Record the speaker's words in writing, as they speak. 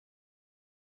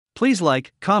Please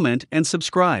like, comment, and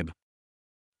subscribe.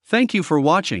 Thank you for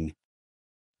watching.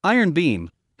 Iron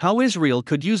Beam: How Israel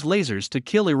Could Use Lasers to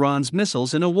Kill Iran's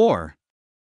Missiles in a War.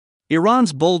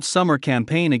 Iran's bold summer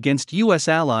campaign against U.S.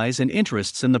 allies and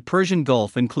interests in the Persian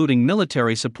Gulf, including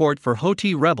military support for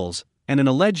Houthi rebels and an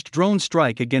alleged drone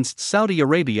strike against Saudi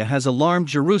Arabia, has alarmed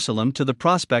Jerusalem to the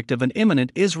prospect of an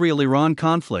imminent Israel-Iran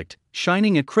conflict,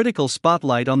 shining a critical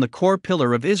spotlight on the core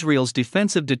pillar of Israel's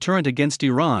defensive deterrent against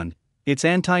Iran: its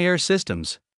anti-air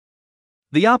systems.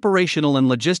 The operational and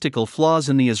logistical flaws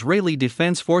in the Israeli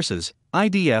Defense Forces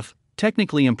 (IDF)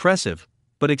 technically impressive,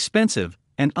 but expensive,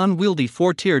 and unwieldy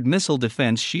four-tiered missile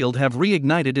defense shield have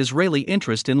reignited Israeli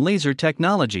interest in laser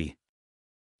technology.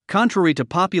 Contrary to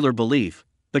popular belief,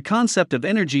 the concept of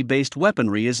energy-based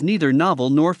weaponry is neither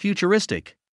novel nor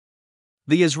futuristic.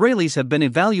 The Israelis have been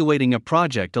evaluating a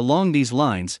project along these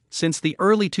lines since the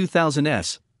early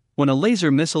 2000s, when a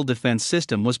laser missile defense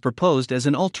system was proposed as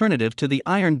an alternative to the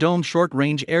Iron Dome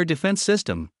short-range air defense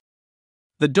system.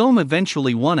 The dome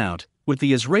eventually won out, with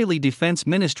the Israeli Defense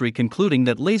Ministry concluding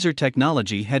that laser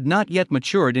technology had not yet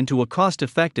matured into a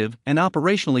cost-effective and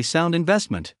operationally sound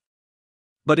investment.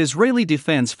 But Israeli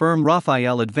defense firm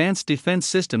Rafael Advanced Defense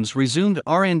Systems resumed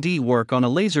R&D work on a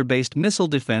laser-based missile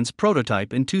defense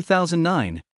prototype in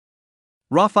 2009.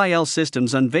 Rafael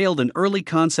Systems unveiled an early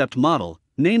concept model,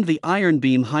 named the Iron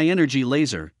Beam High Energy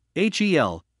Laser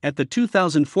 (HEL), at the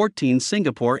 2014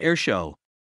 Singapore Air Show.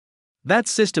 That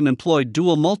system employed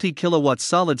dual multi-kilowatt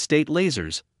solid-state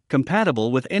lasers,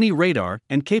 compatible with any radar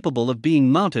and capable of being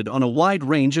mounted on a wide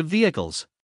range of vehicles.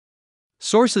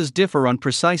 Sources differ on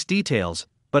precise details,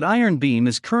 but Iron Beam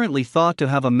is currently thought to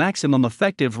have a maximum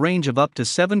effective range of up to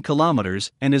 7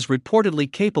 kilometers and is reportedly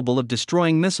capable of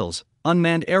destroying missiles,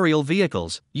 unmanned aerial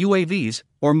vehicles, UAVs,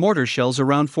 or mortar shells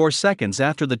around 4 seconds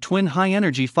after the twin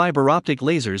high-energy fiber optic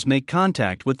lasers make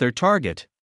contact with their target.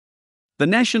 The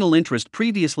national interest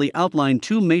previously outlined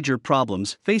two major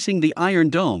problems facing the Iron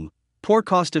Dome: poor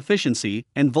cost efficiency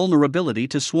and vulnerability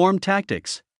to swarm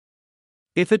tactics.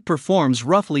 If it performs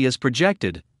roughly as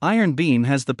projected, Iron Beam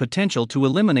has the potential to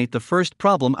eliminate the first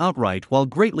problem outright while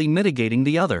greatly mitigating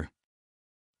the other.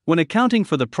 When accounting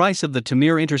for the price of the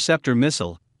Tamir interceptor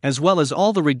missile, as well as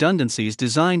all the redundancies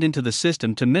designed into the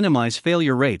system to minimize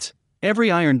failure rates,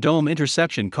 every Iron Dome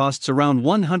interception costs around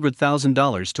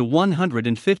 $100,000 to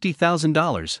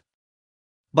 $150,000.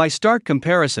 By stark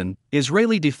comparison,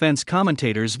 Israeli defense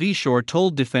commentators Vshore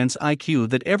told Defense IQ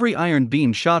that every Iron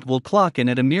Beam shot will clock in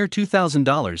at a mere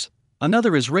 $2,000.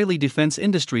 Another Israeli defense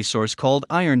industry source called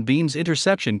Iron Beam's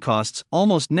interception costs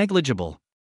almost negligible.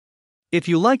 If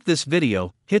you liked this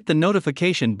video, hit the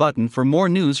notification button for more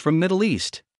news from Middle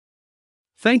East.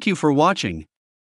 Thank you for watching.